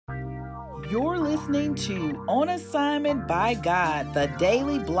You're listening to On Assignment by God, the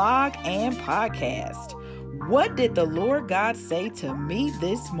daily blog and podcast. What did the Lord God say to me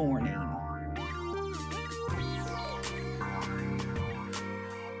this morning?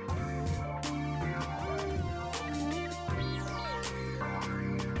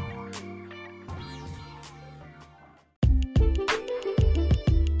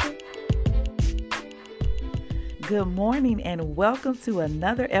 Good morning and welcome to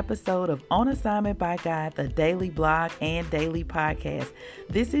another episode of On Assignment by God, the daily blog and daily podcast.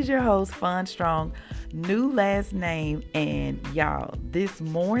 This is your host, Fun Strong, new last name, and y'all, this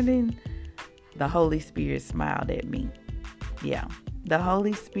morning, the Holy Spirit smiled at me. Yeah, the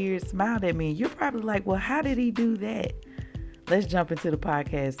Holy Spirit smiled at me. You're probably like, well, how did he do that? Let's jump into the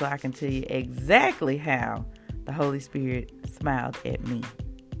podcast so I can tell you exactly how the Holy Spirit smiled at me.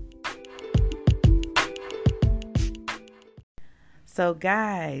 So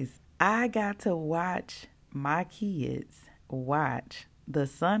guys, I got to watch my kids watch the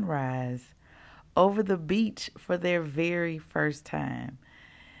sunrise over the beach for their very first time.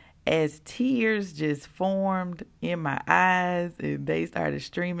 As tears just formed in my eyes and they started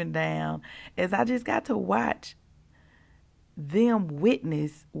streaming down, as I just got to watch them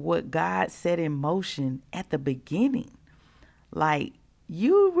witness what God set in motion at the beginning. Like,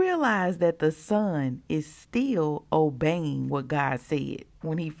 you realize that the sun is still obeying what God said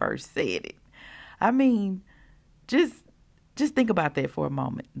when he first said it. I mean, just think about that for a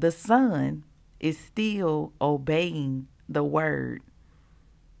moment. The sun is still obeying the word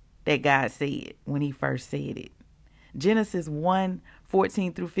that God said when he first said it. Genesis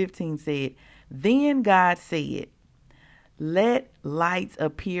 1:14-15 said, "Then God said, let lights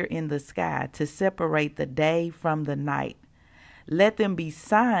appear in the sky to separate the day from the night. Let them be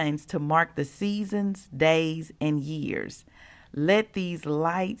signs to mark the seasons, days, and years. Let these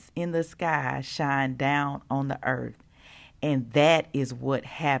lights in the sky shine down on the earth." And that is what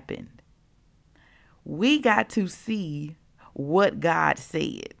happened. We got to see what God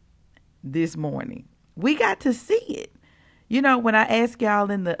said this morning. We got to see it. You know, when I ask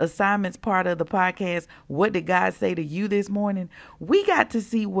y'all in the assignments part of the podcast, what did God say to you this morning? We got to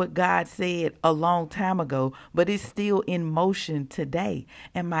see what God said a long time ago, but it's still in motion today.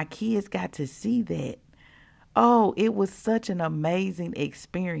 And my kids got to see that. Oh, it was such an amazing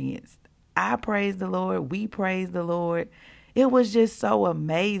experience. I praise the Lord. We praise the Lord. It was just so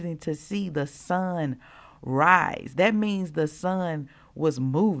amazing to see the sun rise. That means the sun was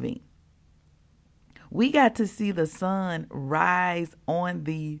moving. We got to see the sun rise on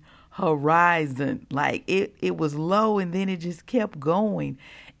the horizon. Like it was low and then it just kept going.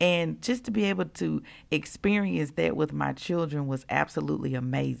 And just to be able to experience that with my children was absolutely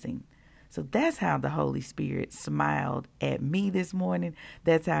amazing. So that's how the Holy Spirit smiled at me this morning.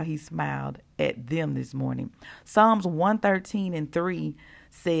 That's how he smiled at them this morning. Psalms 113:3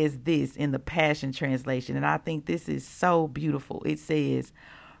 says this in the Passion Translation. And I think this is so beautiful. It says,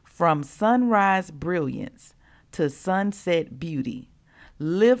 "From sunrise brilliance to sunset beauty,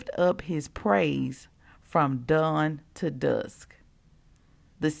 lift up his praise from dawn to dusk."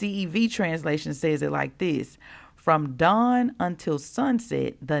 The CEV translation says it like this: "From dawn until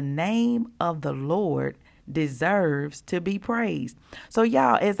sunset, the name of the Lord deserves to be praised." So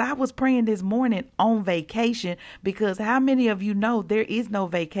y'all, as I was praying this morning on vacation, because how many of you know there is no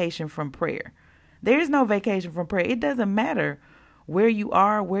vacation from prayer? There is no vacation from prayer. It doesn't matter where you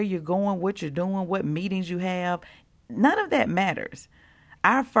are, where you're going, what you're doing, what meetings you have. None of that matters.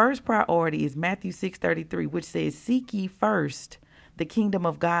 Our first priority is Matthew 6:33, which says, "Seek ye first the kingdom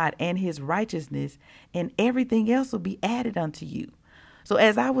of God and his righteousness, and everything else will be added unto you." So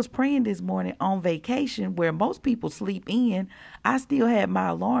as I was praying this morning on vacation, where most people sleep in, I still had my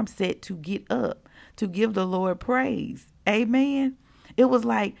alarm set to get up, to give the Lord praise. Amen. It was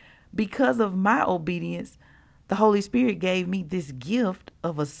like, because of my obedience, the Holy Spirit gave me this gift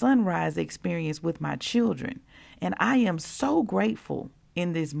of a sunrise experience with my children. And I am so grateful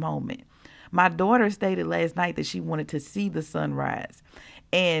in this moment. My daughter stated last night that she wanted to see the sunrise.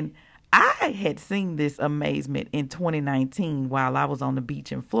 And I had seen this amazement in 2019 while I was on the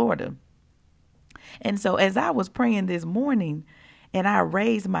beach in Florida. And so as I was praying this morning and I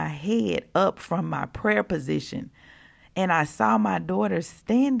raised my head up from my prayer position and I saw my daughter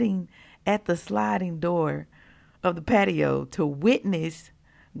standing at the sliding door of the patio to witness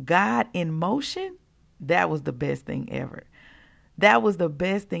God in motion, that was the best thing ever. That was the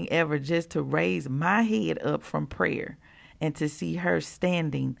best thing ever, just to raise my head up from prayer and to see her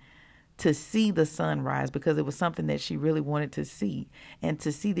standing to see the sunrise, because it was something that she really wanted to see, and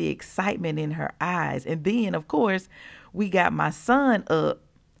to see the excitement in her eyes. And then, of course, we got my son up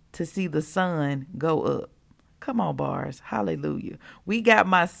to see the sun go up. Come on, bars. Hallelujah. We got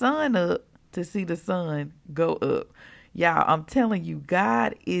my son up to see the sun go up. Y'all, I'm telling you,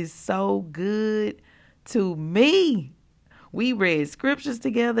 God is so good to me. We read scriptures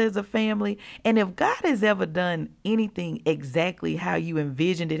together as a family. And if God has ever done anything exactly how you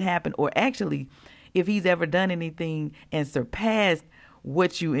envisioned it happen, or actually if he's ever done anything and surpassed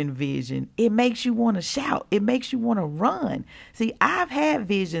what you envisioned, it makes you want to shout. It makes you want to run. See, I've had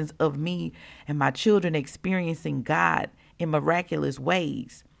visions of me and my children experiencing God in miraculous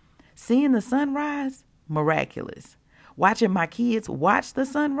ways. Seeing the sunrise, miraculous. Watching my kids watch the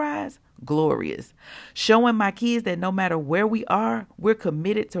sunrise, glorious. Showing my kids that no matter where we are, we're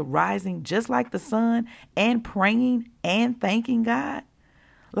committed to rising just like the sun and praying and thanking God.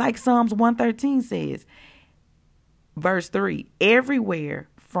 Like Psalms 113 says, verse 3, everywhere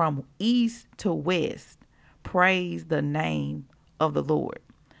from east to west, praise the name of the Lord.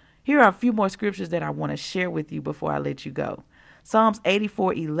 Here are a few more scriptures that I want to share with you before I let you go. Psalms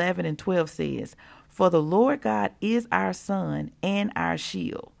 84:11 and 12 says, for the Lord God is our sun and our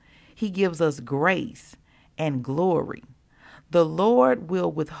shield. He gives us grace and glory. The Lord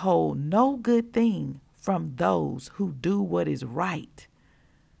will withhold no good thing from those who do what is right.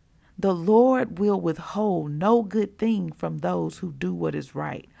 The Lord will withhold no good thing from those who do what is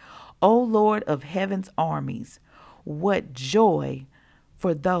right. O Lord of heaven's armies, what joy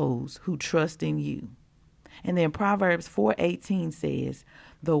for those who trust in you. And then Proverbs 4:18 says,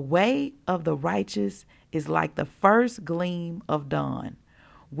 the way of the righteous is like the first gleam of dawn,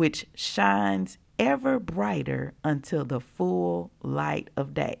 which shines ever brighter until the full light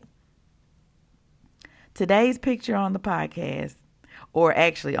of day. Today's picture on the podcast, or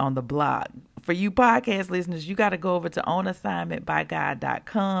actually on the blog. For you podcast listeners, you got to go over to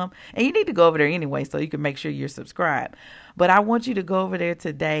onassignmentbygod.com, and you need to go over there anyway so you can make sure you're subscribed. But I want you to go over there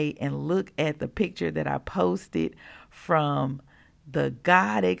today and look at the picture that I posted from the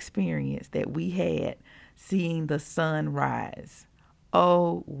God experience that we had seeing the sun rise.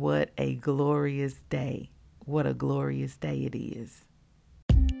 Oh, what a glorious day. What a glorious day it is.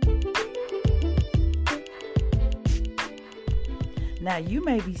 Now, you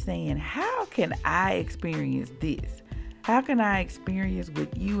may be saying, how can I experience this? How can I experience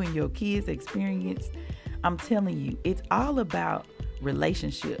what you and your kids experience? I'm telling you, it's all about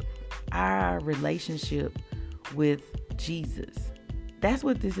relationship. Our relationship with Jesus. That's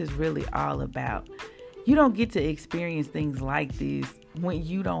what this is really all about. You don't get to experience things like this when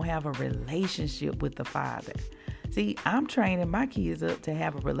you don't have a relationship with the Father. See, I'm training my kids up to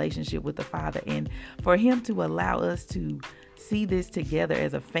have a relationship with the Father, and for him to allow us to see this together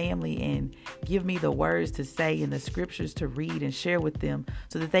as a family and give me the words to say and the scriptures to read and share with them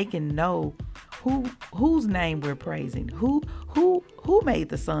so that they can know whose name we're praising, who made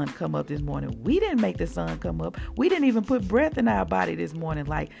the sun come up this morning. We didn't make the sun come up. We didn't even put breath in our body this morning.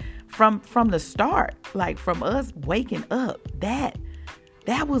 Like from the start, like from us waking up, that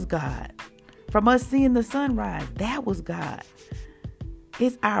was God. From us seeing the sunrise, that was God.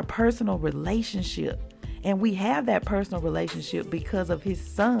 It's our personal relationship. And we have that personal relationship because of his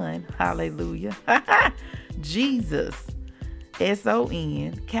son, hallelujah, Jesus,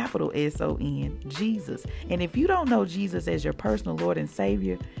 S-O-N, capital S-O-N, Jesus. And if you don't know Jesus as your personal Lord and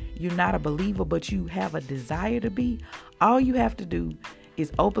Savior, you're not a believer, but you have a desire to be, all you have to do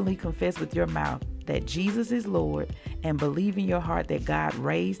is openly confess with your mouth that Jesus is Lord and believe in your heart that God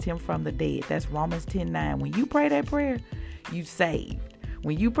raised him from the dead. That's Romans 10:9. When you pray that prayer, you saved.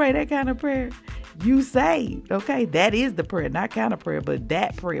 When you pray that kind of prayer, you saved. Okay, that is the prayer, not kind of prayer, but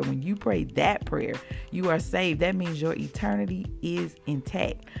that prayer. When you pray that prayer, you are saved. That means your eternity is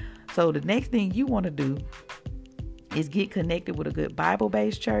intact. So the next thing you want to do is get connected with a good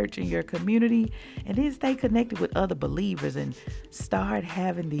Bible-based church in your community, and then stay connected with other believers and start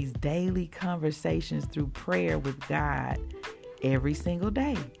having these daily conversations through prayer with God every single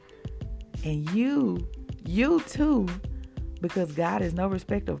day. And you too, because God is no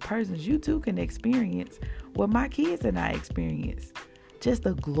respecter of persons, you too can experience what my kids and I experience. Just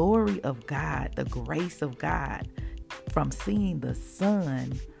the glory of God, the grace of God from seeing the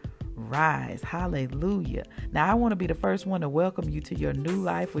sun rise. Hallelujah. Now, I want to be the first one to welcome you to your new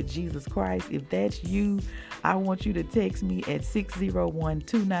life with Jesus Christ. If that's you, I want you to text me at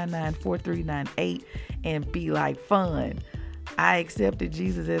 601-299-4398 and be like, fun. I accepted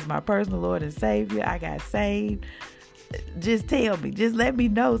Jesus as my personal Lord and Savior. I got saved. Just tell me, just let me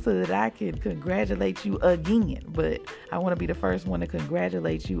know so that I can congratulate you again. But I want to be the first one to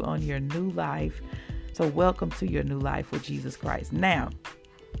congratulate you on your new life. So welcome to your new life with Jesus Christ. Now,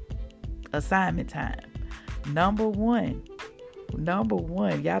 assignment time. Number 1, Number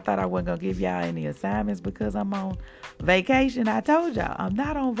one, y'all thought I wasn't going to give y'all any assignments because I'm on vacation. I told y'all I'm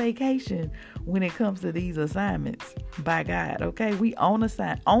not on vacation when it comes to these assignments by God. Okay, we on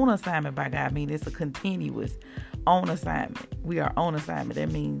assignment by God. I mean, it's a continuous on assignment. We are on assignment.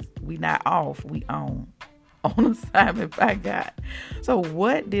 That means we not off. We on assignment by God. So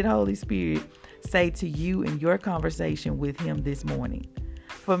what did Holy Spirit say to you in your conversation with him this morning?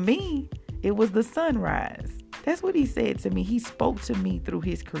 For me, it was the sunrise. That's what he said to me. He spoke to me through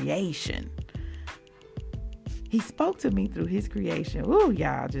his creation. He spoke to me through his creation. Ooh,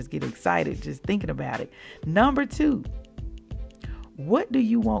 y'all just get excited just thinking about it. Number 2, what do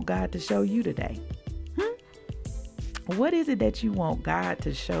you want God to show you today? What is it that you want God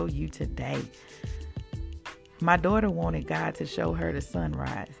to show you today? My daughter wanted God to show her the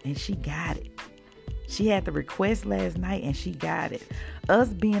sunrise, and she got it. She had the request last night, and she got it. Us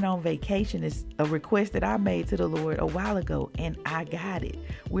being on vacation is a request that I made to the Lord a while ago, and I got it.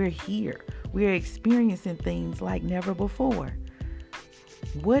 We're here. We're experiencing things like never before.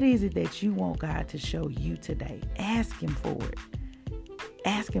 What is it that you want God to show you today? Ask him for it.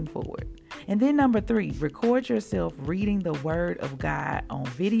 Ask him for it. And then number 3, record yourself reading the word of God on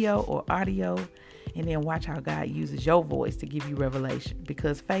video or audio, and then watch how God uses your voice to give you revelation.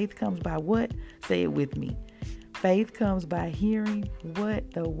 Because faith comes by what? Say it with me. Faith comes by hearing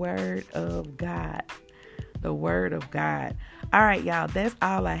what? The word of God. The word of God. All right, y'all, that's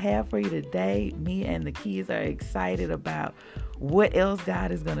all I have for you today. Me and the kids are excited about what else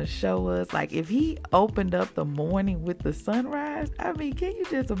God is going to show us. Like if he opened up the morning with the sunrise, I mean, can you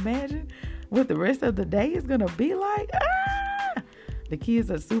just imagine what the rest of the day is going to be like? The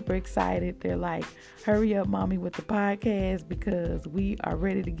kids are super excited. They're like, hurry up, mommy, with the podcast because we are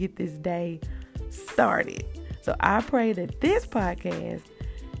ready to get this day started. So I pray that this podcast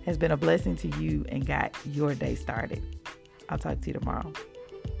has been a blessing to you and got your day started. I'll talk to you tomorrow.